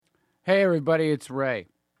Hey everybody, it's Ray.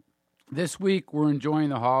 This week we're enjoying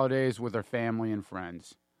the holidays with our family and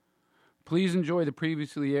friends. Please enjoy the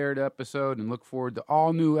previously aired episode and look forward to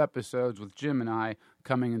all new episodes with Jim and I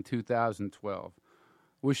coming in 2012.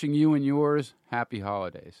 Wishing you and yours happy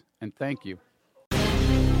holidays, and thank you.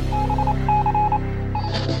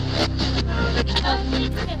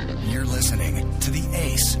 You're listening to the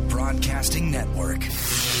Ace Broadcasting Network.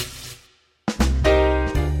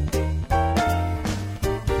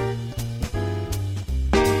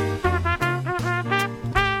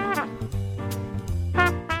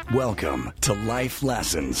 Welcome to Life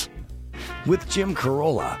Lessons with Jim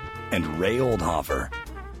Carolla and Ray Oldhofer.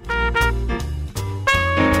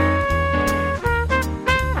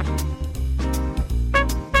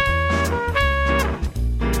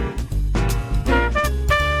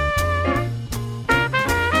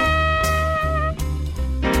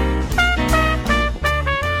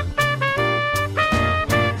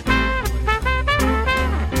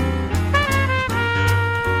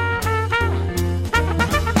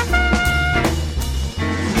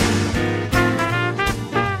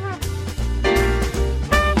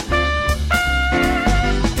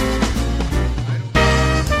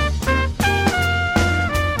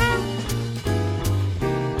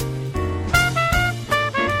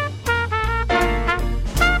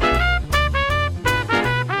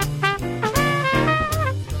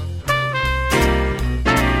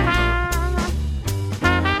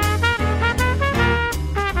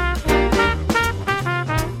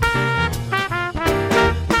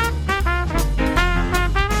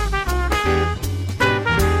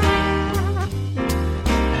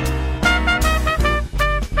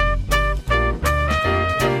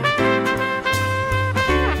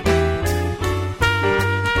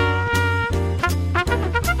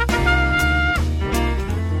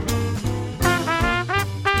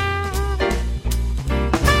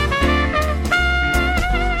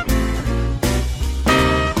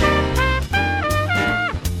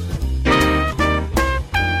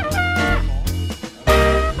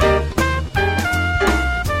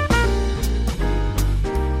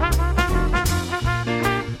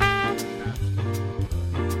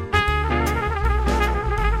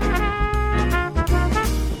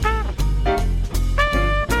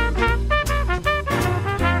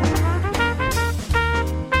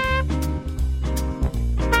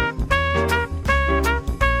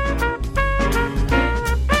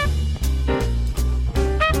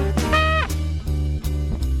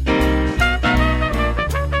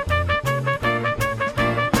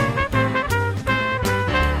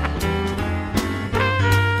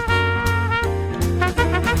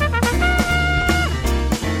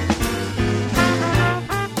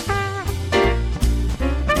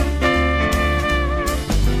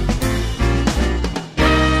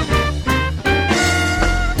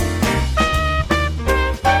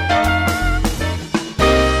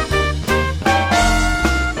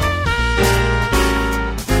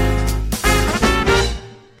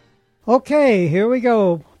 Okay, here we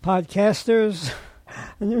go, podcasters.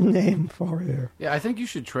 A new name for you. Yeah, I think you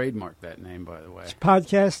should trademark that name, by the way. It's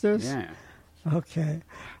podcasters? Yeah. Okay.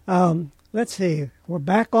 Let's see. We're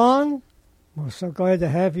back on. We're so glad to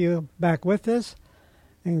have you back with us.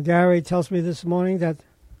 And Gary tells me this morning that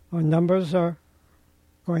our numbers are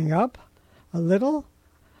going up a little.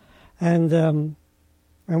 And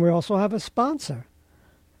we also have a sponsor.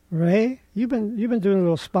 Ray, you've been doing a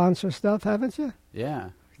little sponsor stuff, haven't you? Yeah.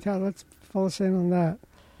 Let's fill us in on that.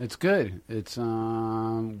 It's good. It's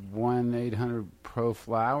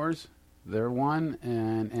 1-800-PRO-FLOWERS. They're one,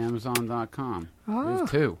 and Amazon.com. There's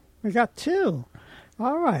two. We got two.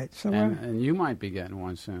 All right. So and you might be getting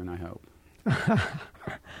one soon, I hope.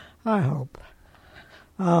 I hope.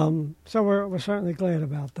 So we're certainly glad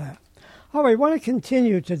about that. All right, we want to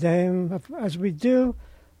continue today. And as we do,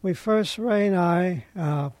 we first, Ray and I,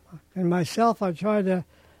 and myself, I try to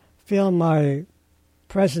feel my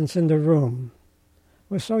presence in the room.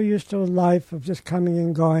 We're so used to a life of just coming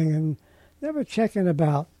and going and never checking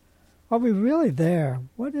about, are we really there?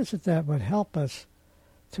 What is it that would help us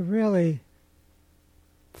to really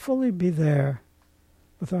fully be there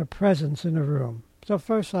with our presence in a room? So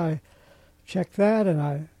first I check that and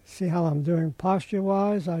I see how I'm doing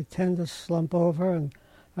posture-wise. I tend to slump over and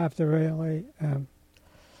I have to really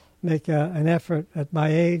make an effort at my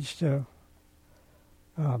age to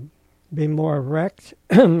be more erect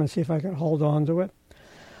and see if I can hold on to it.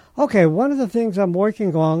 Okay, one of the things I'm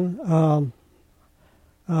working on,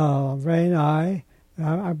 Ray and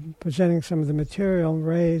I'm presenting some of the material, and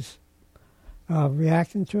Ray's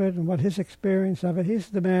reacting to it and what his experience of it. He's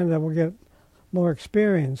the man that will get more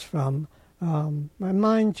experience from, my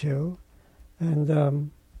mind too,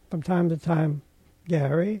 and from time to time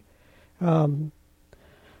Gary.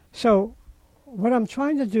 So what I'm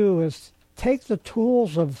trying to do is take the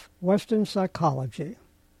tools of Western psychology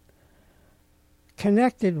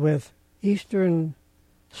connected with Eastern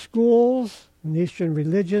schools and Eastern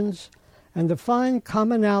religions and to find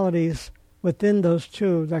commonalities within those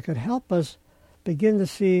two that could help us begin to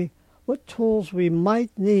see what tools we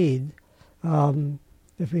might need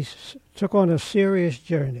if we took on a serious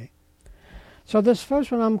journey. So this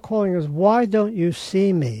first one I'm calling is Why Don't You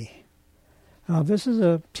See Me? This is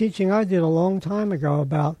a teaching I did a long time ago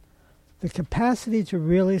about the capacity to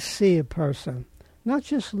really see a person, not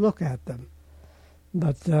just look at them,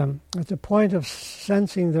 but at the point of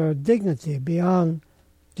sensing their dignity beyond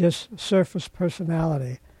just surface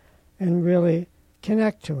personality and really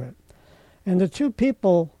connect to it. And the two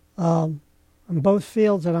people in both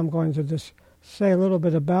fields that I'm going to just say a little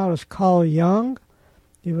bit about is Carl Jung.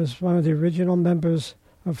 He was one of the original members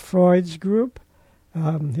of Freud's group.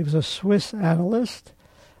 He was a Swiss analyst,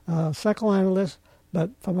 psychoanalyst,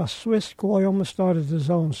 but from a Swiss school. He almost started his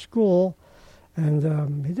own school.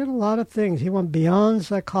 And he did a lot of things. He went beyond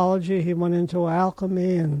psychology. He went into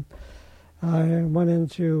alchemy and went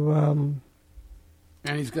into...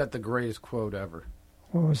 and he's got the greatest quote ever.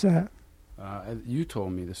 What was that? You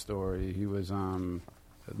told me the story. He was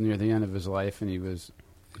near the end of his life, and he was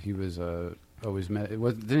always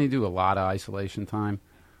didn't he do a lot of isolation time,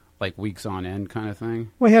 like weeks on end kind of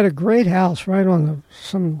thing? Well, he had a great house right on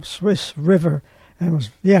some Swiss river, and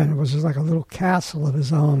it was just like a little castle of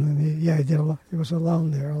his own. And he was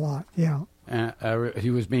alone there a lot. Yeah. And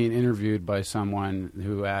he was being interviewed by someone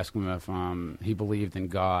who asked him if he believed in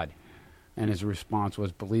God, and his response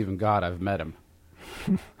was, "Believe in God, I've met him."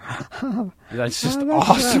 That's just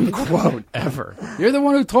awesome quote ever. You're the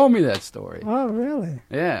one who told me that story. Oh, really?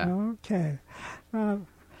 Yeah. Okay.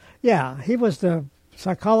 He was the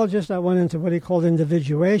psychologist that went into what he called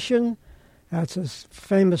individuation. That's a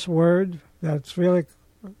famous word that's really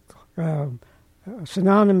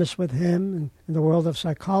synonymous with him in the world of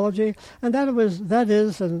psychology. And that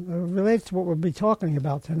is, and relates to what we'll be talking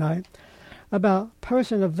about tonight, about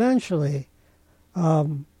person eventually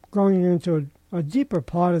going into a deeper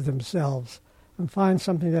part of themselves and find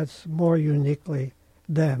something that's more uniquely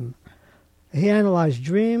them. He analyzed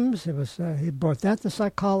dreams. He brought that to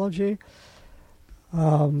psychology.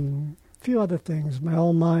 A few other things. My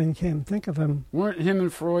old mind can't think of him. Weren't him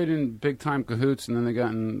and Freud in big time cahoots, and then they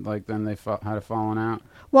got in, then they had a falling out?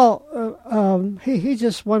 Well, he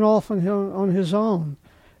just went off on his own.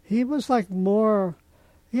 He was like more,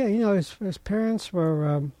 his parents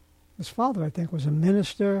were, his father, I think, was a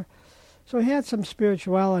minister. So he had some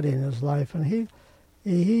spirituality in his life, and he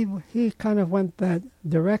kind of went that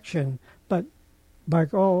direction. But by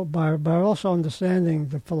also understanding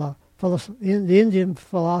the Indian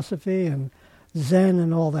philosophy and Zen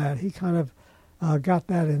and all that, he kind of got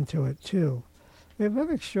that into it too. A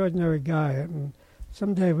very extraordinary guy, and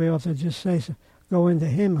someday we ought to just go into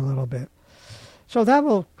him a little bit. So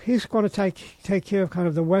he's going to take care of kind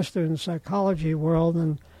of the Western psychology world,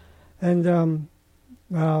 and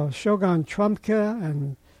Shogun Trumka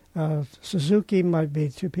and Suzuki might be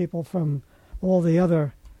two people from all the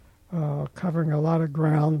other, covering a lot of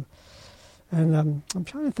ground. And I'm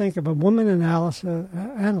trying to think of a woman analyst.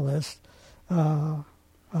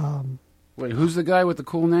 Wait, who's the guy with the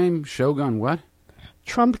cool name? Shogun what?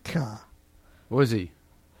 Trumka. What was he?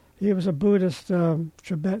 He was a Buddhist,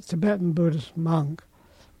 Tibetan Buddhist monk.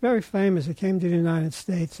 Very famous. He came to the United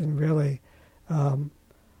States and really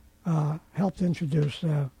helped introduce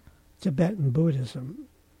Tibetan Buddhism.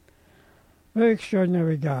 Very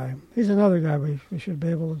extraordinary guy. He's another guy we should be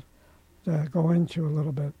able to go into a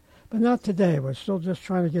little bit. But not today. We're still just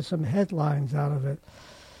trying to get some headlines out of it.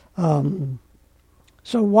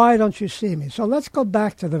 So why don't you see me? So let's go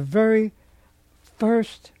back to the very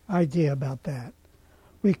first idea about that.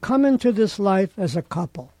 We come into this life as a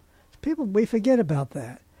couple. We forget about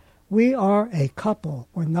that. We are a couple.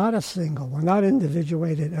 We're not a single. We're not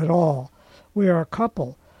individuated at all. We are a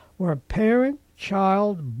couple. We're a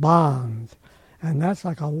parent-child bond. And that's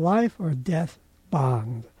like a life or death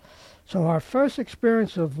bond. So our first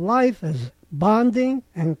experience of life is bonding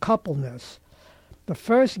and coupleness. The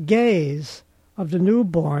first gaze of the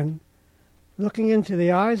newborn, looking into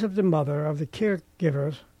the eyes of the mother, of the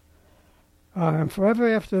caregivers, and forever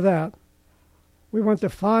after that, we want to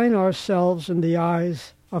find ourselves in the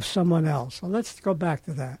eyes of someone else. So let's go back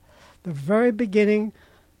to that. The very beginning,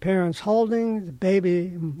 parents holding, the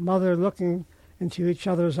baby, mother looking into each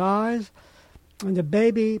other's eyes, and the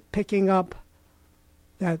baby picking up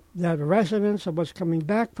that resonance of what's coming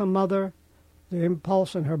back from mother, the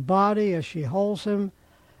impulse in her body as she holds him,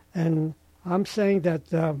 And I'm saying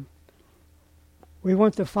that we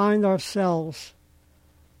want to find ourselves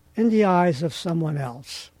in the eyes of someone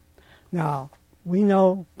else. Now, we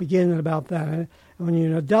know beginning about that. When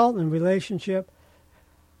you're an adult in a relationship,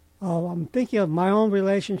 I'm thinking of my own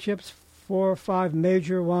relationships, 4 or 5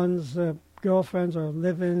 major ones, girlfriends are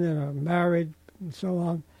living and are married and so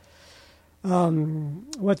on.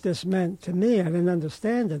 What this meant to me, I didn't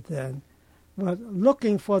understand it then, but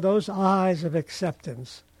looking for those eyes of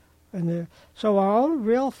acceptance. So our own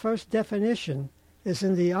real first definition is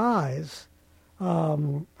in the eyes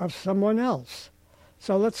of someone else.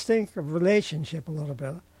 So let's think of relationship a little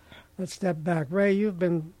bit. Let's step back. Ray, you've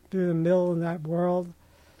been through the mill in that world.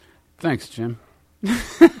 Thanks, Jim.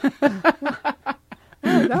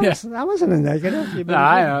 That wasn't a negative. No,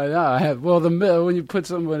 I know. Well, the mill, when you put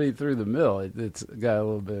somebody through the mill, it's got a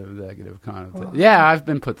little bit of a negative connotation. Yeah, I've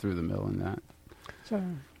been put through the mill in that. So,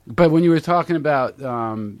 but when you were talking about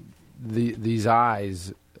these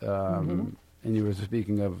eyes, and you were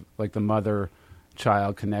speaking of like the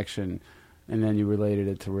mother-child connection, and then you related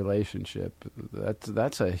it to relationship,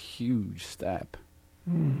 that's a huge step.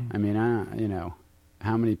 I mean,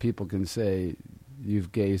 how many people can say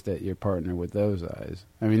you've gazed at your partner with those eyes?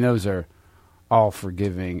 I mean, those are all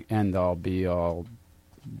forgiving, end all, be all,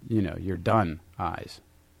 you're done eyes,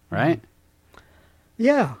 right?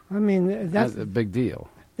 Yeah, I mean, that's a big deal.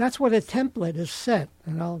 That's what a template is set,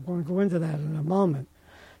 and I'll go into that in a moment.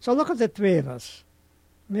 So look at the three of us.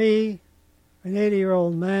 Me, an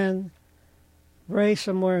 80-year-old man, Ray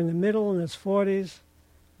somewhere in the middle in his 40s,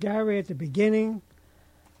 Gary at the beginning.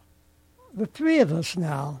 The three of us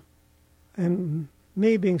now, and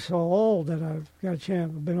me being so old that I've got a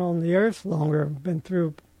chance, I've been on the earth longer, been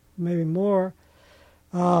through maybe more.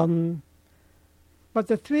 But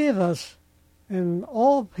the three of us, and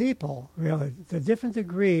all people, really, to different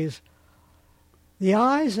degrees, the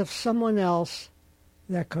eyes of someone else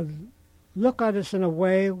that could look at us in a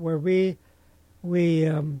way where we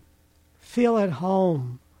feel at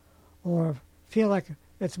home, or feel like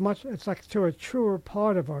it's like to a truer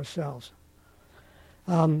part of ourselves.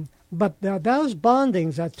 But those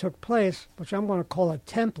bondings that took place, which I'm going to call a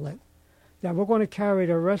template, that we're going to carry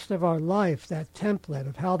the rest of our life, that template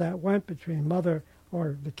of how that went between mother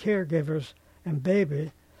or the caregivers and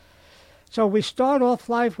baby. So we start off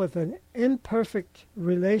life with an imperfect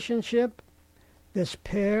relationship, this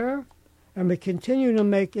pair, and we continue to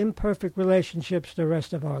make imperfect relationships the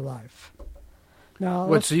rest of our life.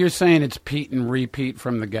 Now, so you're saying it's Pete and repeat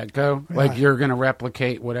from the get-go? Right. Like you're going to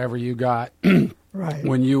replicate whatever you got right.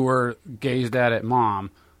 when you were gazed at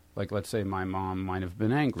mom. Like, let's say my mom might have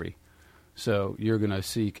been angry. So you're going to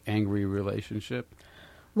seek angry relationship?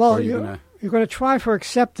 Well, you're going to try for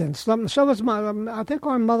acceptance. So was I think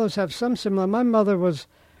our mothers have some similar. My mother was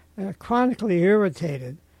chronically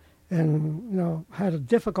irritated and, had a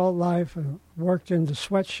difficult life and worked in the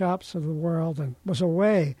sweatshops of the world and was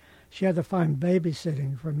away. She had to find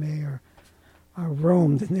babysitting for me, or I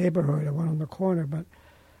roamed the neighborhood. I went on the corner. But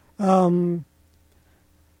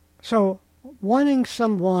so wanting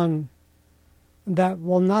someone that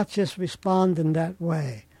will not just respond in that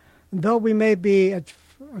way, though we may be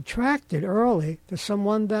attracted early to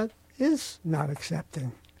someone that is not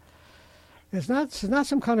accepting. It's not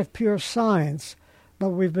some kind of pure science,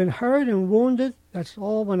 but we've been hurt and wounded. That's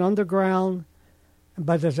all went underground,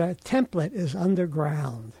 but there's a template is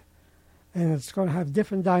underground. And it's going to have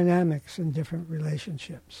different dynamics in different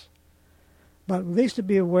relationships. But at least to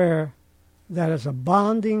be aware that it's a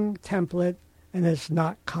bonding template and it's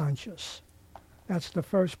not conscious. That's the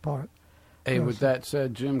first part. Hey, with that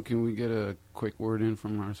said, Jim, can we get a quick word in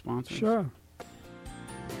from our sponsors? Sure.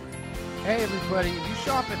 Hey, everybody, you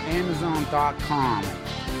shop at Amazon.com.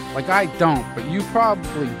 Like I don't, but you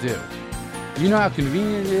probably do. You know how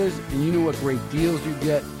convenient it is, and you know what great deals you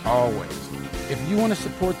get always. If you want to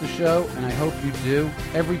support the show, and I hope you do,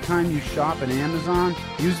 every time you shop at Amazon,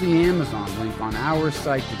 use the Amazon link on our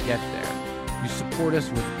site to get there. You support us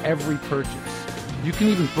with every purchase. You can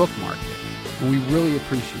even bookmark it, and we really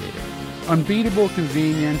appreciate it. Unbeatable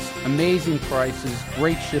convenience, amazing prices,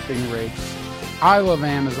 great shipping rates. I love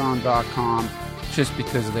Amazon.com just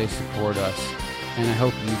because they support us, and I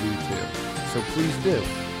hope you do too. So please do.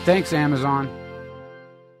 Thanks, Amazon.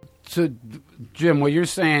 So, Jim, what you're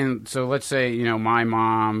saying, so let's say, my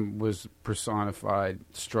mom was personified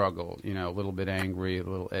struggle, a little bit angry, a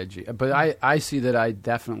little edgy. But I see that I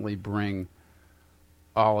definitely bring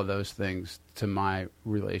all of those things to my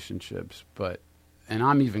relationships, and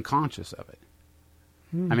I'm even conscious of it.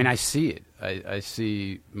 I mean, I see it. I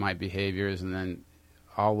see my behaviors, and then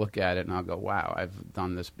I'll look at it and I'll go, wow, I've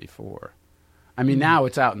done this before. I mean, now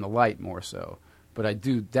it's out in the light more so. but I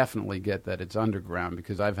do definitely get that it's underground,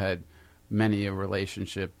 because I've had many a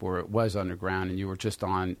relationship where it was underground and you were just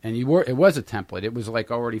on, and it was a template. It was like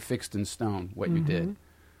already fixed in stone what you did.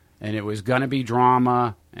 And it was going to be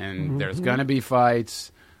drama, and there's going to be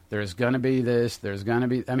fights, there's going to be this, there's going to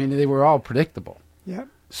be, I mean, they were all predictable. Yep.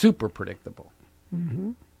 Super predictable.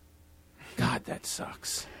 God, that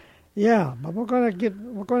sucks. Yeah, but we're going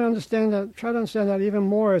to understand that, try to understand that even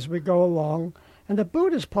more as we go along. And the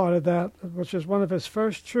Buddhist part of that, which is one of his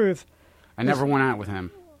first truths. I never went out with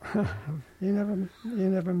him. You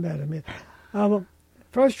never met him.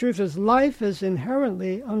 First truth is life is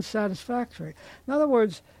inherently unsatisfactory. In other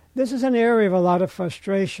words, this is an area of a lot of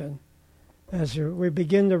frustration as we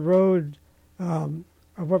begin the road of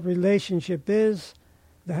what relationship is,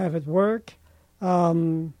 to have it work.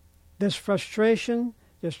 This frustration,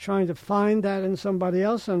 just trying to find that in somebody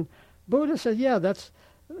else. And Buddha said, yeah, that's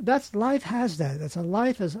life has that. That's a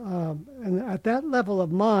life is, and at that level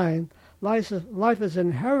of mind, life is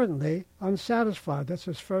inherently unsatisfied. That's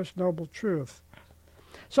his first noble truth.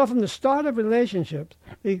 So from the start of relationships,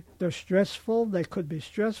 they're stressful. They could be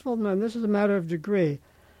stressful. And this is a matter of degree.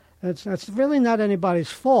 It's really not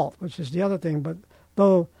anybody's fault, which is the other thing. But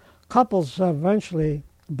though couples eventually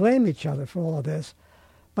blame each other for all of this,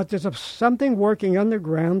 but there's something working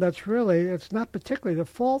underground that's really, it's not particularly the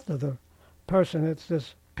fault of the person. It's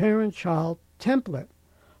this parent-child template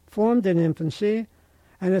formed in infancy,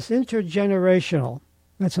 and it's intergenerational.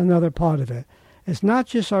 That's another part of it. It's not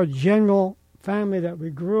just our general family that we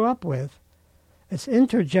grew up with. It's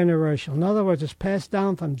intergenerational. In other words, it's passed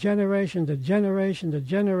down from generation to generation to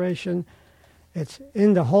generation. It's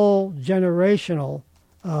in the whole generational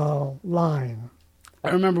line. I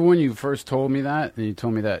remember when you first told me that, and you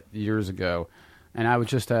told me that years ago, and I would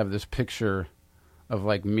just have this picture of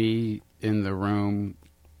like me in the room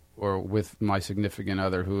or with my significant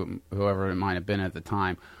other, whoever it might have been at the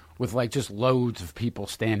time, with like just loads of people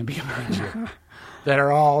standing behind you that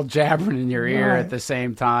are all jabbering in your ear at the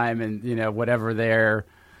same time, and you know, whatever their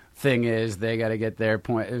thing is, they got to get their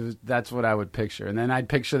point. That's what I would picture. And then I'd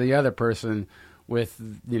picture the other person with,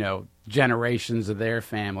 you know, generations of their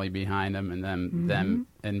family behind them, and them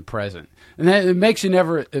in present. And then it makes you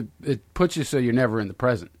never, it puts you so you're never in the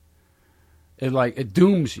present. It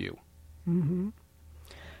dooms you.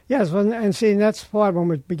 Yes, and see, that's part when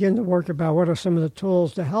we begin to work about what are some of the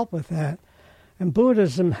tools to help with that. And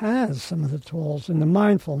Buddhism has some of the tools in the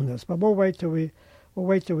mindfulness, but we'll wait till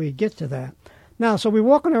we get to that. Now, so we're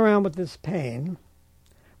walking around with this pain.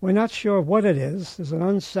 We're not sure what it is. There's an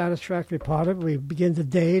unsatisfactory part of it. We begin to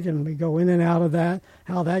date, and we go in and out of that,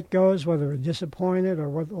 how that goes, whether we're disappointed or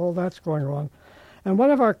what all that's going on. And one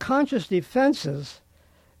of our conscious defenses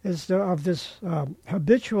is of this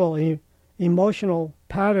habitual emotional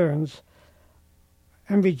patterns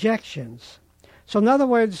and rejections. So in other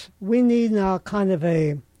words, we need now kind of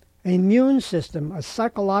a immune system, a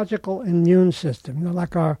psychological immune system, you know,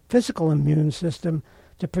 like our physical immune system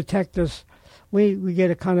to protect us. We get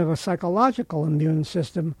a kind of a psychological immune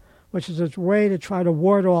system, which is a way to try to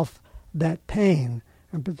ward off that pain,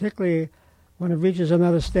 and particularly when it reaches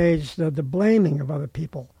another stage, the blaming of other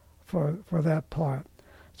people for that part.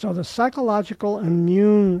 So the psychological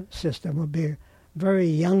immune system would be very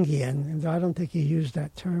Jungian, and I don't think he used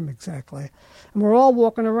that term exactly. And we're all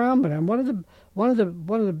walking around with it. And one of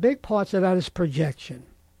the big parts of that is projection.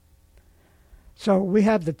 So we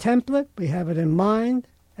have the template, we have it in mind,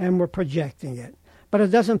 and we're projecting it. But it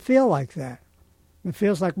doesn't feel like that. It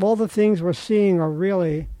feels like all the things we're seeing are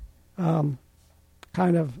really kind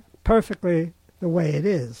of perfectly the way it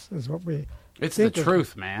is what we It's the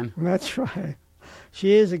truth, man. That's right.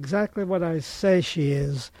 She is exactly what I say she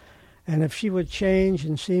is. And if she would change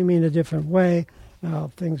and see me in a different way,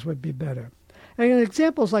 things would be better. And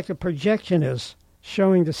examples like a projectionist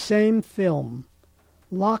showing the same film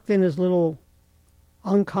locked in his little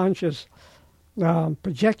unconscious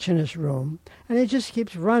projectionist room, and he just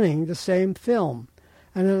keeps running the same film.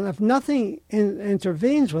 And if nothing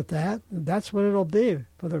intervenes with that, that's what it'll be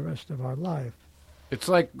for the rest of our life. It's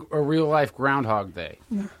like a real-life Groundhog Day.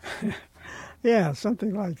 Yeah,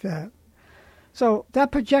 something like that. So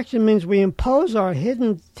that projection means we impose our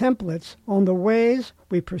hidden templates on the ways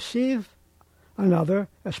we perceive another,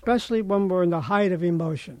 especially when we're in the height of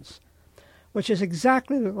emotions, which is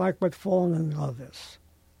exactly like what falling in love is.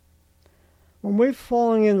 When we're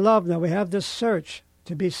falling in love now, we have this search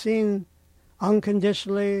to be seen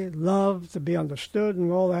unconditionally, loved, to be understood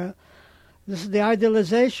and all that. This is the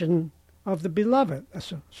idealization of the beloved.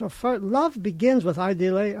 So love begins with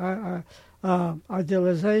idealization.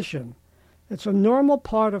 It's a normal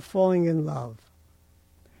part of falling in love,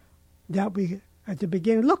 that we at the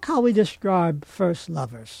beginning, look how we describe first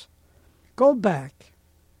lovers. Go back.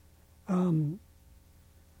 Though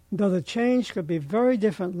the change could be very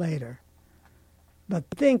different later. But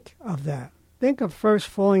think of that. Think of first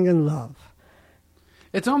falling in love.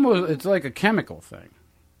 It's like a chemical thing,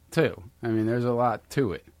 too. I mean, there's a lot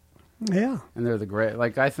to it. Yeah. And they're the great.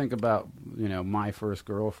 Like, I think about, my first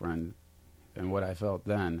girlfriend and what I felt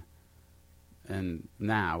then. And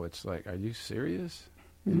now it's like, are you serious?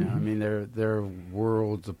 I mean, they're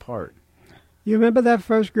worlds apart. You remember that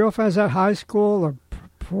first girlfriend? Is that high school or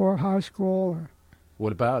before high school? Or?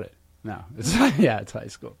 What about it? No, it's it's high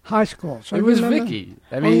school. High school. So it was remember? Vicky.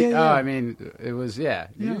 I mean, yeah. It was yeah.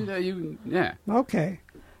 Okay,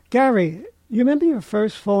 Gary, you remember your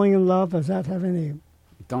first falling in love? Does that have any?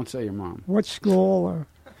 Don't say your mom. What school, or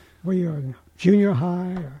were you in junior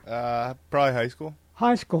high? Or? Probably high school.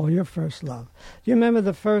 High school, your first love. Do you remember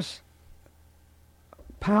the first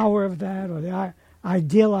power of that, or the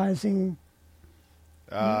idealizing?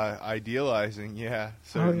 Idealizing, yeah,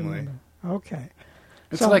 certainly. Okay.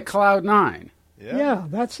 It's like Cloud 9. Yeah,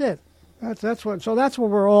 that's it. That's what. So that's what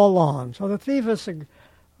we're all on. So the Thieves,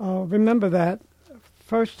 remember that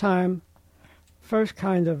first time, first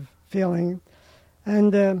kind of feeling,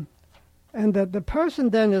 and that the person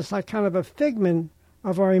then is like kind of a figment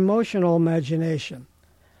of our emotional imagination,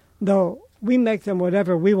 though we make them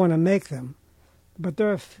whatever we want to make them, but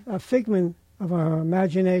they're a figment of our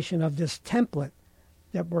imagination of this template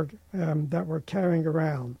that we're carrying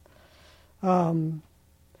around.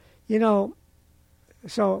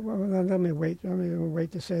 So let me wait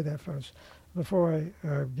to say that first before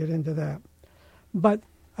I get into that. But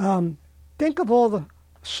think of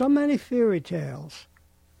so many fairy tales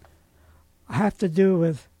have to do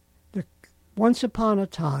with once upon a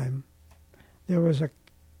time there was a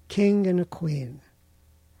king and a queen.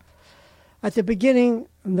 At the beginning,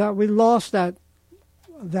 that we lost that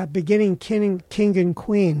beginning king and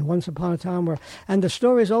queen once upon a time, and the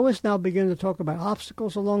stories always now begin to talk about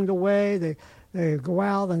obstacles along the way. They go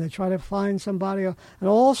out and they try to find somebody, and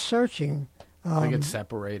all searching. They get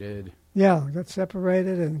separated. Yeah, get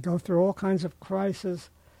separated and go through all kinds of crises.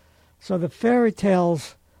 So the fairy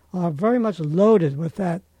tales are very much loaded with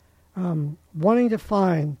that, wanting to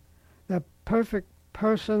find that perfect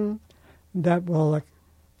person that will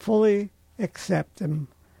fully accept them,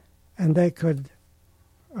 and they could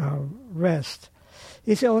rest.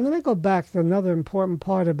 You say, let me go back to another important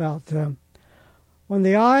part about when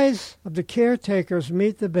the eyes of the caretakers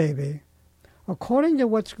meet the baby, according to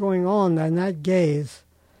what's going on in that gaze,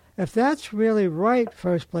 if that's really right,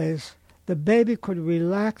 first place, the baby could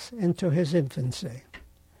relax into his infancy.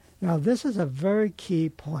 Now, this is a very key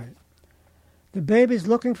point. The baby's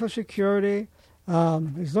looking for security.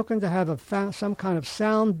 He's looking to have some kind of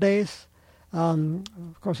sound base.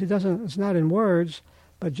 Of course, it's not in words,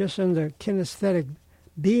 but just in the kinesthetic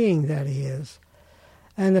being that he is.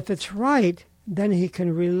 And if it's right, then he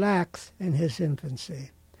can relax in his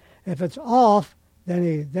infancy. If it's off, then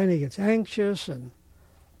he gets anxious and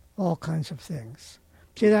all kinds of things.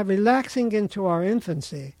 See, that relaxing into our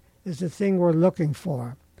infancy is the thing we're looking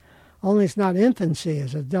for. Only it's not infancy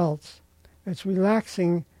as adults. It's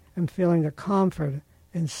relaxing and feeling the comfort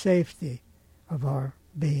and safety of our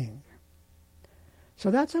being.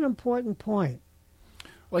 So that's an important point.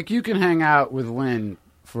 Like, you can hang out with Lynn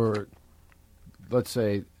for, let's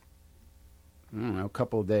say, a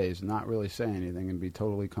couple of days, not really say anything, and be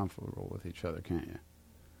totally comfortable with each other, can't you?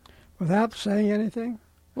 Without saying anything?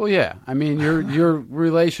 Well, yeah. I mean, your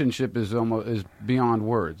relationship is beyond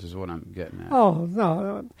words, is what I'm getting at. Oh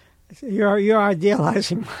no, you're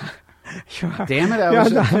idealizing. Damn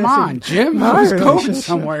it! Come on, Jim. I was going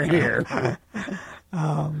somewhere here.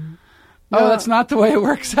 That's not the way it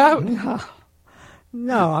works out.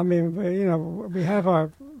 No, I mean, we have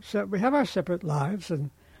our separate lives, and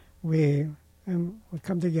we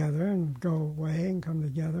come together and go away and come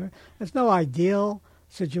together. It's no ideal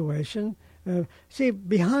situation. See,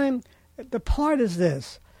 behind the part is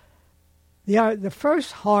this: the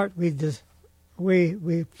first heart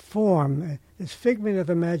we form is figment of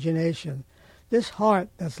imagination. This heart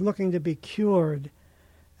that's looking to be cured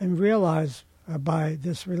and realized by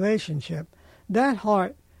this relationship, that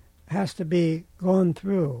heart has to be gone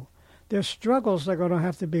through. There's struggles they're going to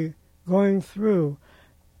have to be going through,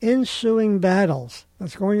 ensuing battles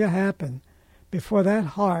that's going to happen before that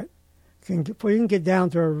heart before you can get down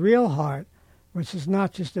to a real heart, which is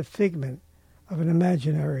not just a figment of an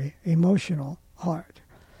imaginary emotional heart.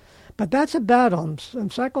 But that's a battle,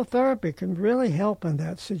 and psychotherapy can really help in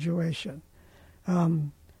that situation.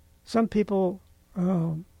 Some people,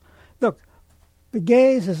 look, the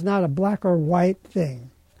gaze is not a black or white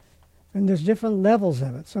thing. And there's different levels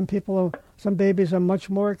of it. Some babies are much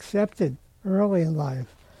more accepted early in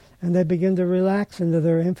life, and they begin to relax into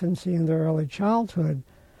their infancy and their early childhood,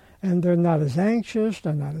 and they're not as anxious,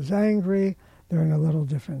 they're not as angry, they're in a little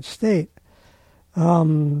different state.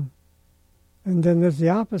 And then there's the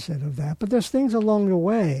opposite of that. But there's things along the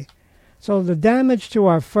way. So the damage to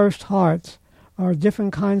our first hearts are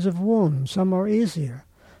different kinds of wounds. Some are easier.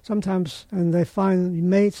 Sometimes, and they find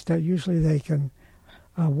mates that usually they can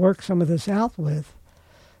work some of this out with.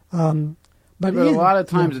 But a lot of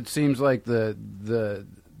times it seems like the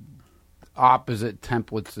opposite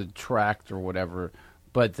templates attract or whatever,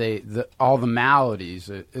 but all the maladies,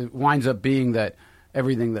 it winds up being that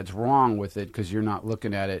everything that's wrong with it, because you're not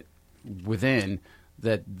looking at it within,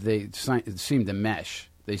 that they seem to mesh.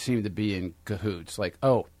 They seem to be in cahoots. Like,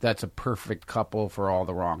 oh, that's a perfect couple for all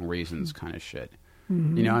the wrong reasons kind of shit.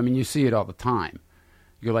 Mm-hmm. You know, I mean, you see it all the time.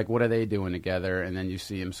 You're like, what are they doing together? And then you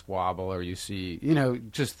see them squabble, or you see, you know,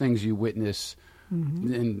 just things you witness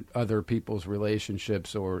in other people's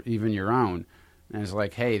relationships or even your own. And it's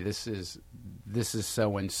like, hey, this is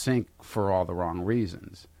so in sync for all the wrong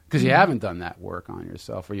reasons. Because you haven't done that work on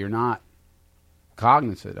yourself, or you're not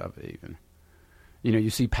cognizant of it even. You know,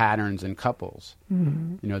 you see patterns in couples,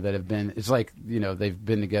 you know, that have been, it's like, you know, they've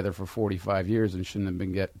been together for 45 years and shouldn't have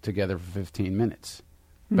been together for 15 minutes.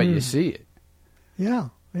 But you see it. Yeah,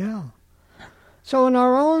 yeah. So in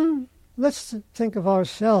our own, let's think of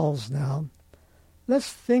ourselves now.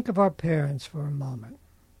 Let's think of our parents for a moment.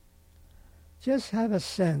 Just have a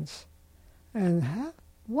sense. And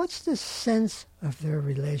what's the sense of their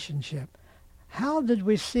relationship? How did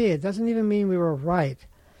we see it? Doesn't even mean we were right.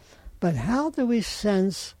 But how do we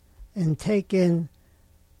sense and take in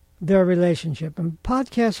their relationship? And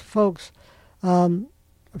podcast folks,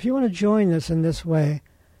 if you want to join us in this way,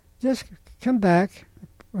 just come back,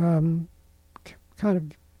 kind of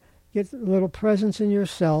get a little presence in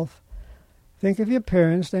yourself. Think of your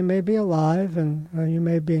parents. They may be alive, and you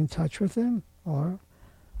may be in touch with them, or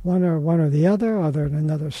one or the other, or they're in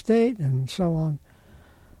another state, and so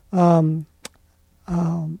on.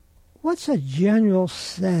 What's a general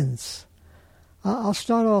sense? I'll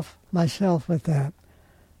start off myself with that.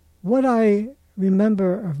 What I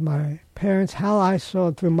remember of my parents, how I saw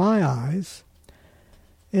it through my eyes,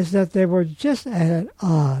 is that they were just at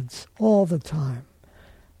odds all the time.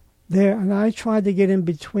 And I tried to get in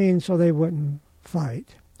between so they wouldn't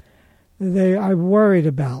fight. I worried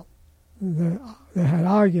about. They had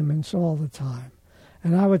arguments all the time.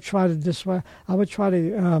 And I would try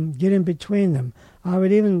to get in between them. I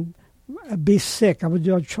would even be sick. I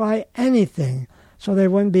would try anything so they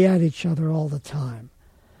wouldn't be at each other all the time.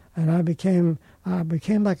 And I became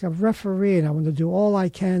like a referee, and I wanted to do all I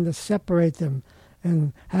can to separate them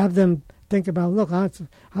and have them think about, look, how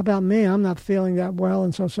about me? I'm not feeling that well,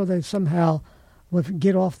 and so they somehow would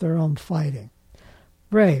get off their own fighting.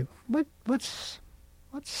 Ray, what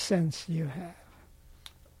sense do you have?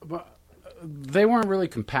 Well, they weren't really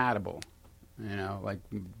compatible. You know, like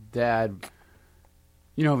Dad,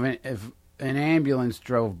 you know, if an ambulance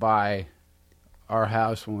drove by our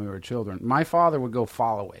house when we were children, my father would go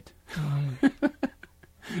follow it.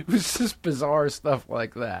 It was just bizarre stuff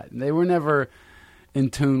like that. And they were never in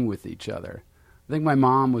tune with each other. I think my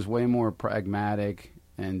mom was way more pragmatic,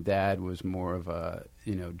 and Dad was more of a,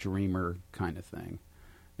 you know, dreamer kind of thing.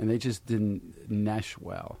 And they just didn't mesh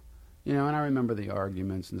well. You know, and I remember the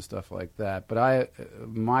arguments and stuff like that. But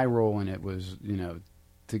my role in it was, you know,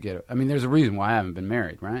 there's a reason why I haven't been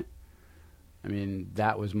married, right? I mean,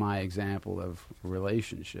 that was my example of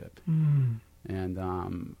relationship. And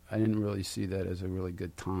I didn't really see that as a really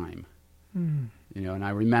good time. You know, and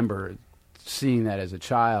I remember seeing that as a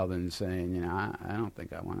child and saying, you know, I don't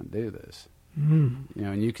think I want to do this. You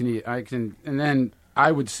know, and and then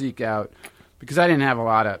I would seek out, because I didn't have a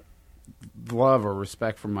lot of love or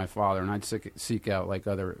respect for my father, and I'd seek out like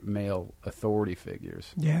other male authority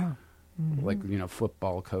figures. Yeah. Like, you know,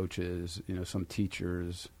 football coaches, you know, some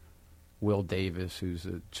teachers, Will Davis, who's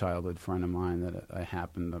a childhood friend of mine that I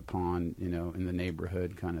happened upon, you know, in the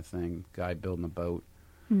neighborhood kind of thing, guy building a boat.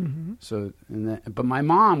 So, but my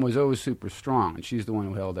mom was always super strong, and she's the one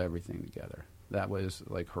who held everything together. That was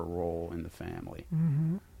like her role in the family.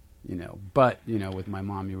 You know, but, you know, with my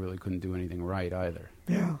mom, you really couldn't do anything right either.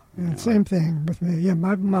 Yeah, same thing with me. Yeah,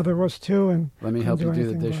 my mother was too, and let me help you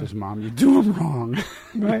do the dishes, Mom. You do them wrong.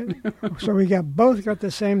 Right. So we both got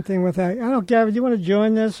the same thing with that. I don't know, Gary, do you want to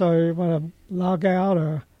join this, or you want to log out,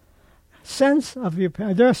 or sense of your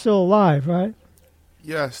parents? They're still alive, right?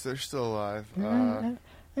 Yes, they're still alive.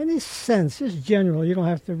 Any sense, just general. You don't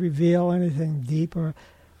have to reveal anything deep, or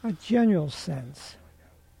a general sense.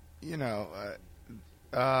 You know,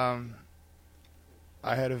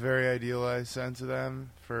 I had a very idealized sense of them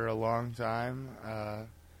for a long time.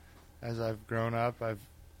 As I've grown up, I've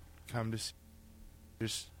come to see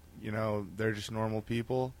just, they're just normal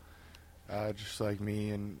people, just like me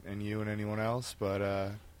and you and anyone else. But,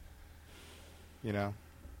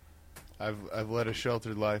 I've led a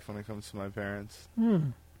sheltered life when it comes to my parents.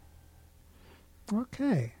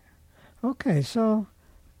 Okay. So,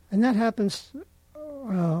 and that happens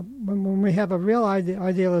when we have a real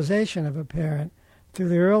idealization of a parent through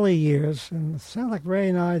the early years, and it sounds like Ray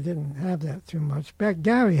and I didn't have that too much.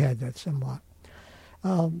 Gary had that somewhat.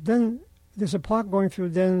 Then there's a part going through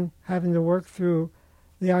then having to work through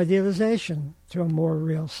the idealization to a more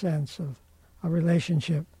real sense of a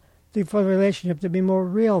relationship, for the relationship to be more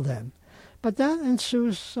real then. But that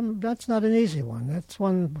ensues that's not an easy one. That's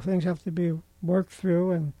one things have to be worked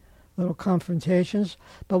through and little confrontations.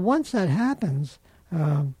 But once that happens,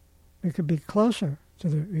 we could be closer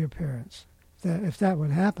to your parents, if that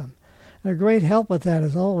would happen. And a great help with that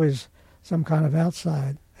is always some kind of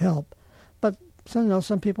outside help. But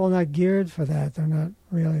some people are not geared for that. They're not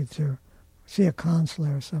really to see a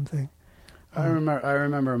counselor or something. I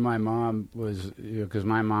remember my mom was, because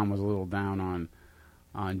my mom was a little down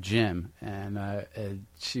on Jim, and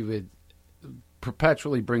she would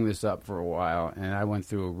perpetually bring this up for a while, and I went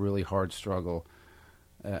through a really hard struggle.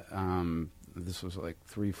 This was like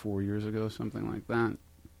 3-4 years ago, something like that.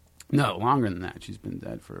 No, longer than that. She's been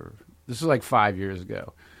dead this was like 5 years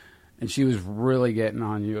ago. And she was really getting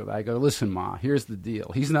on you. I go, listen, Ma, here's the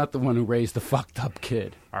deal. He's not the one who raised the fucked up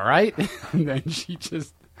kid, all right? And then she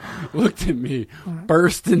just looked at me,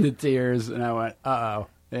 burst into tears, and I went, uh-oh.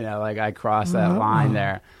 I crossed that line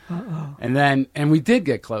there. And we did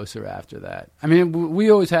get closer after that. I mean, we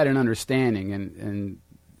always had an understanding and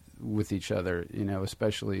with each other,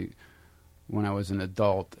 especially when I was an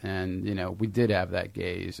adult. And, we did have that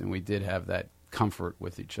gaze and we did have that comfort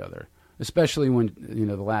with each other, especially when,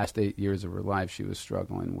 the last 8 years of her life, she was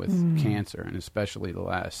struggling with cancer. And especially the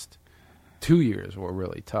last 2 years were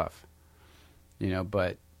really tough,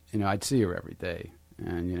 but, I'd see her every day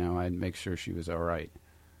and, I'd make sure she was all right.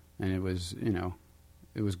 And it was,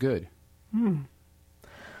 it was good.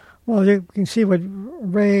 Well, you can see what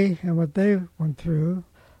Ray and what they went through.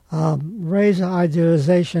 Ray's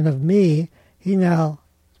idealization of me, he now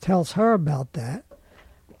tells her about that.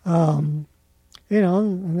 And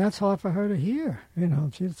that's hard for her to hear. She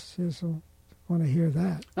doesn't want to hear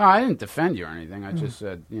that. No, I didn't defend you or anything. I just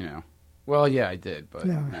said, well, yeah, I did, but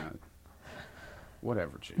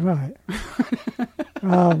whatever, Jim. Right.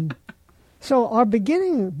 So our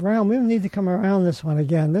beginning round, we need to come around this one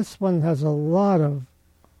again. This one has a lot of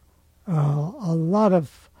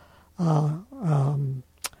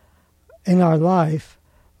in our life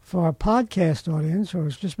for our podcast audience who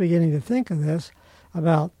is just beginning to think of this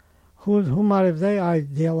about who might have they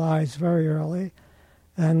idealized very early,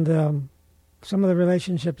 and some of the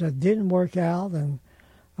relationships that didn't work out, and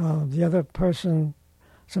the other person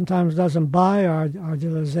sometimes doesn't buy our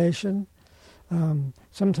idealization.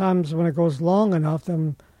 Sometimes when it goes long enough,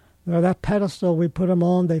 then that pedestal we put them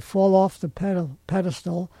on, they fall off the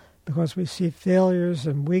pedestal because we see failures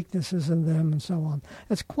and weaknesses in them and so on.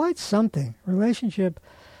 It's quite something. Relationship,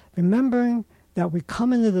 remembering that we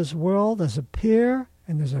come into this world as a peer,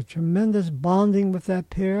 and there's a tremendous bonding with that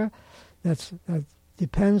peer that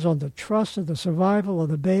depends on the trust of the survival of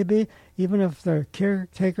the baby. Even if their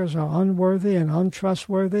caretakers are unworthy and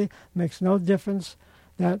untrustworthy, makes no difference.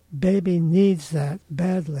 That baby needs that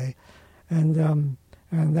badly, and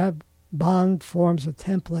that bond forms a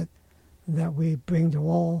template that we bring to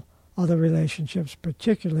all other relationships,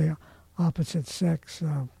 particularly opposite sex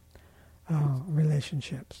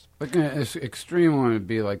relationships. Like an extreme one would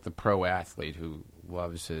be like the pro athlete who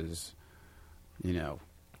loves his,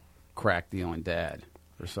 crack dealing dad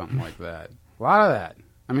or something like that. A lot of that.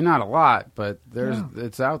 I mean, not a lot, but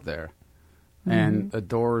it's out there, and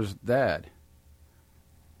adores dad.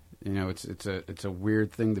 It's a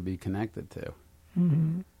weird thing to be connected to.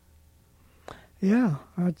 Mm-hmm. Yeah,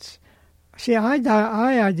 I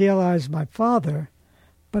idealized my father,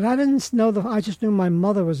 but I didn't know I just knew my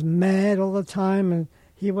mother was mad all the time, and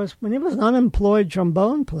when he was an unemployed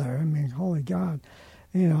trombone player. I mean, holy God,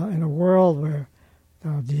 in a world where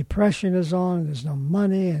the depression is on, there's no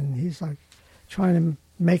money, and he's like trying to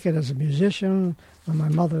make it as a musician. And my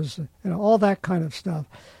mother's, all that kind of stuff.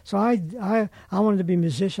 So I wanted to be a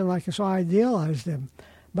musician like him, so I idealized him.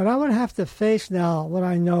 But I would have to face now what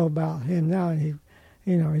I know about him now, and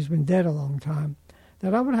he's been dead a long time,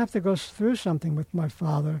 that I would have to go through something with my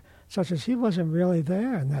father, such as he wasn't really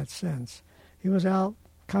there in that sense. He was out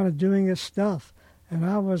kind of doing his stuff, and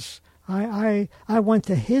I went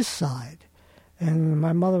to his side, And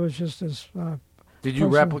my mother was just as... Did you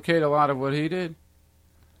replicate a lot of what he did?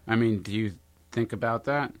 I mean, do you think about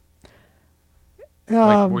that?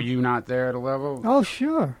 Like, were you not there at a level? Oh,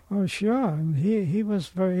 sure. And he was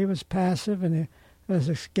passive, and he was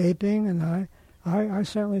escaping, and I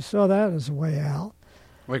certainly saw that as a way out.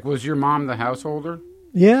 Like, was your mom the householder?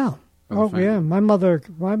 Yeah. Oh, yeah. My mother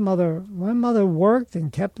worked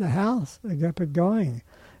and kept the house. They kept it going.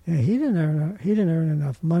 Yeah, he didn't earn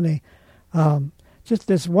enough money. Just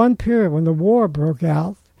this one period when the war broke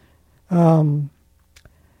out, my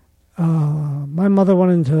mother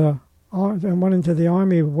went into the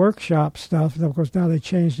army workshop stuff. And of course, now they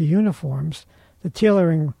changed the uniforms. The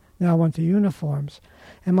tailoring now went to uniforms.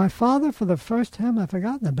 And my father, for the first time, I've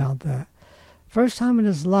forgotten about that. First time in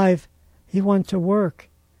his life, he went to work.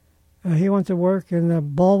 He went to work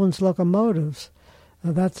in Baldwin's Locomotives.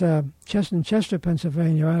 That's in Chester,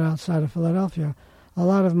 Pennsylvania, right outside of Philadelphia. A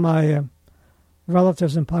lot of my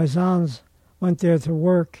relatives and paisans went there to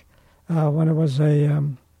work when it was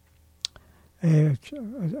one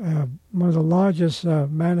of the largest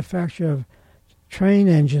manufacturer of train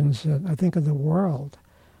engines, I think, in the world.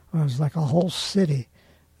 It was like a whole city.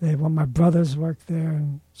 My brothers worked there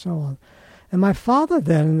and so on. And my father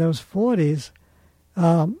then, in those 40s,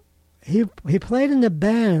 he played in the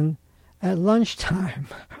band at lunchtime.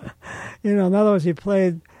 In other words, he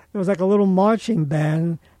played. It was like a little marching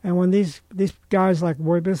band, and when these guys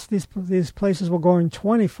these places were going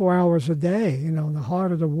 24 hours a day, in the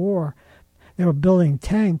heart of the war, they were building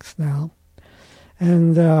tanks now,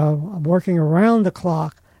 and working around the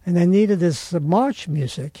clock, and they needed this march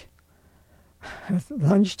music at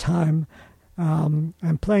lunchtime.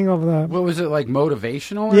 And playing over the... What was it, like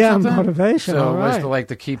motivational or something? Yeah, motivational, so right. it was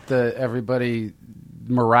to keep everybody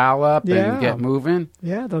morale up and get moving?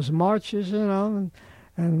 Yeah, those marches, and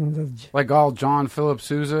like all John Philip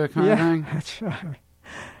Sousa kind of thing? Yeah, that's right.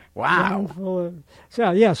 Wow.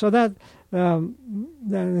 So that...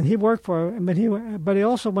 then he worked for... But he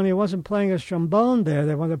also, when he wasn't playing his trombone there,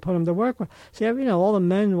 they wanted to put him to work. See, all the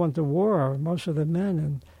men went to war, most of the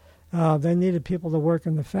men, and they needed people to work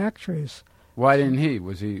in the factories. Why didn't he?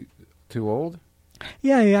 Was he too old?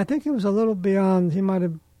 Yeah, I think he was a little beyond. He might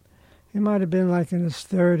have been like in his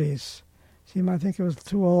 30s. I think he was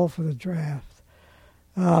too old for the draft.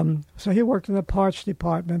 So he worked in the parts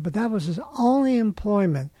department, but that was his only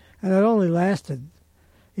employment, and it only lasted,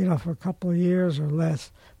 for a couple of years or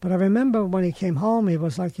less. But I remember when he came home, he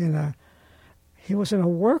was like in a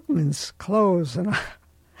workman's clothes, and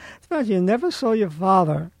you never saw your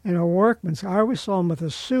father in a workman's. I always saw him with a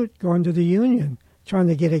suit going to the union, trying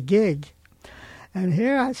to get a gig. And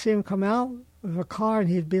here I see him come out with a car, and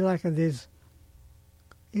he'd be like in these,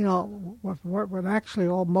 what actually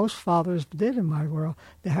most fathers did in my world.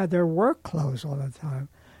 They had their work clothes all the time.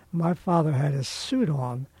 My father had his suit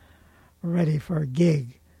on, ready for a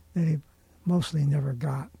gig that he mostly never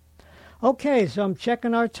got. Okay, so I'm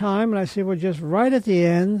checking our time, and I see we're just right at the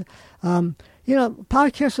end.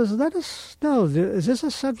 Podcasters, let us know. Is this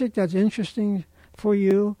a subject that's interesting for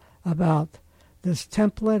you about this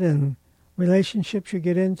template and relationships you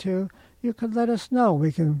get into? You could let us know.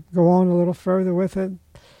 We can go on a little further with it.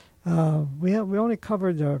 We only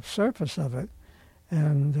covered the surface of it,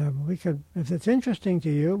 and we could, if it's interesting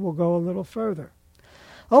to you, we'll go a little further.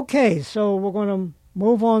 Okay, so we're going to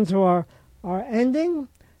move on to our ending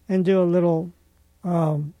and do a little.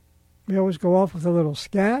 We always go off with a little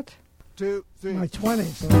scat. 2, 3. My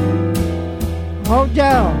 20s. Oh,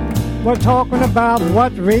 yeah. We're talking about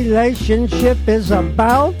what relationship is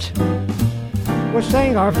about. We're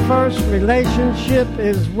saying our first relationship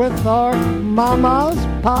is with our mamas,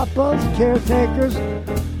 papas, caretakers,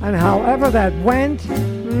 and however that went,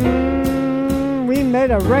 we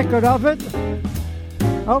made a record of it.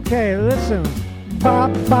 Okay, listen.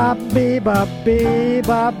 Bop, bop, bee, bop, bee,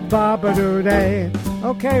 bop, bop, doo day.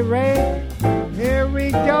 Okay, Ray, here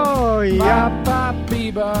we go. Bop, bop,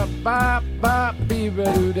 bee, bop, bop, bop, bee,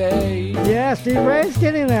 doo day. Yeah, Steve Ray's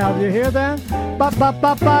getting out. You hear that? Bop, bop,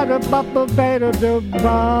 bop, bop, doo, bop, bop, doo, doo,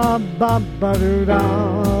 bop, bop, doo,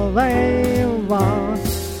 da, lay, bop,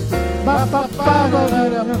 bop, bop, bop,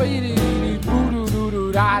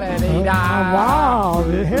 wow,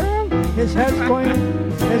 you hear him? His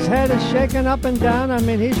head is shaking up and down. I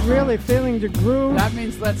mean, he's really feeling the groove. That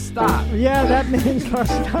means let's stop. Yeah, that means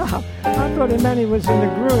let's stop. I thought it meant he was in the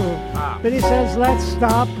groove. But he says, let's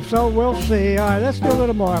stop, so we'll see. All right, let's do a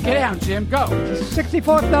little more. Get down, Jim, go.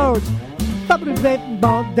 64th notes.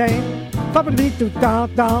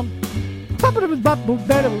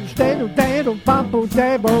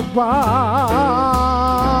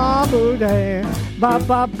 ba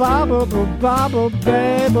ba ba ba ba ba ba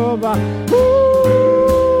ba ba.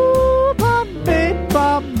 Ooh, ba ba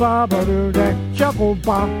ba ba ba do that. Chuckle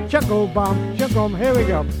bomb, chuckle bomb, chuckle. Here we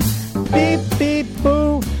go. Beep beep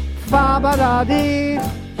boo, fa ba da dee.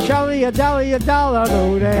 Shelly a dolly a dollar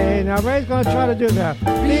do day. Now Ray's gonna try to do that.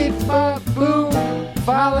 Beep ba boo,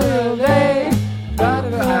 fa da day.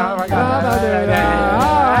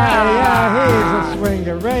 Yeah, he's a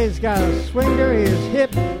swinger. Ray's got a swinger. He's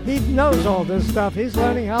hip. He knows all this stuff. He's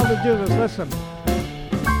learning how to do this. Listen.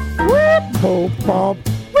 Whip, boop, bump.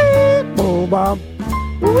 Whip, boop, bump.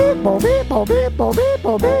 Whip, boop, beep, boop, beep, boop, beep,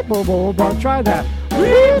 boop, beep, boop, boop, bump. Try that.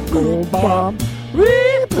 Whip, boop, bump.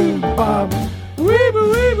 Whip, boop, bump. Whip,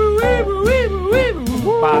 whip, whip, whip, whip, whip.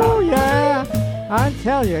 Oh, yeah. I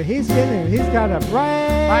tell you, he's getting it. He's got a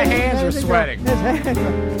brain. My hands are sweating. His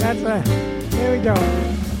hands. That's a. Here we go.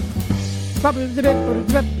 Go, go,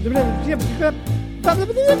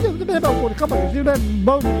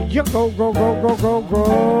 go, go, go,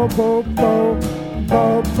 go, bo, bo,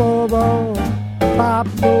 bo, bo, bo, ba,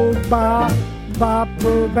 boo, ba, ba,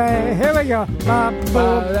 boo, ba. Here we go. Ba, boo,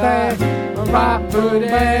 ba, ba, boo, ba.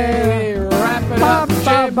 Wrap it Ba, up, ba,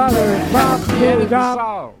 Jim. ba, ba, boo, da,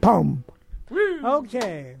 song. pum. Woo.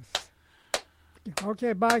 Okay.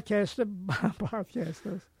 Okay, bye,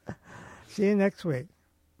 podcasters. See you next week.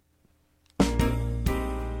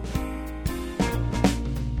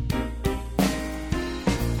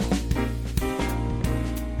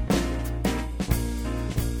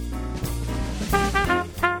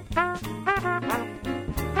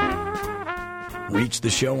 Reach the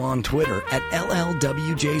show on Twitter at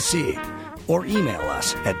LLWJC or email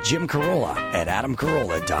us at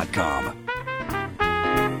jimcarolla@adamcarolla.com.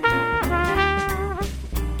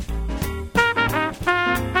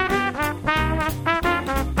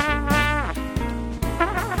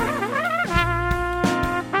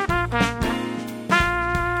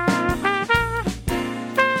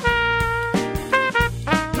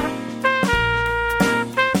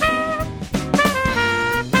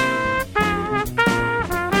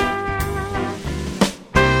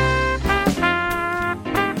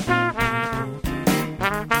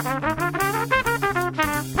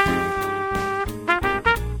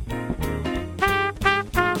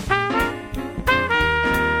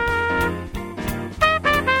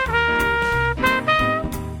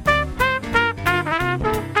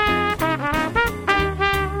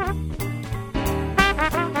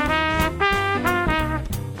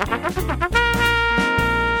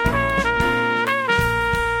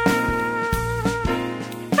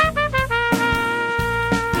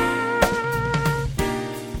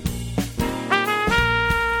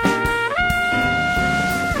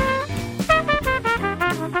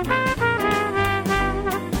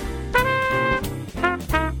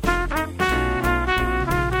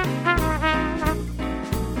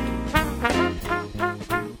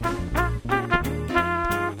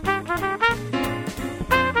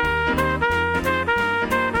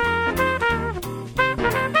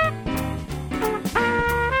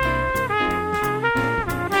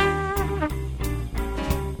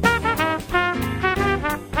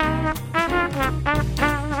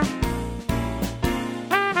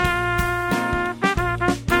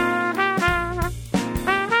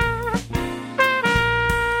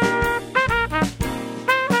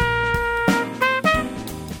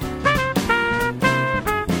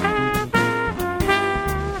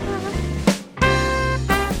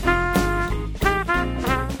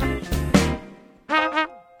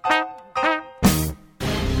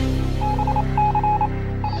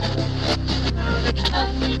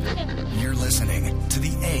 You're listening to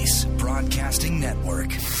the Ace Broadcasting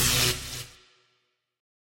Network.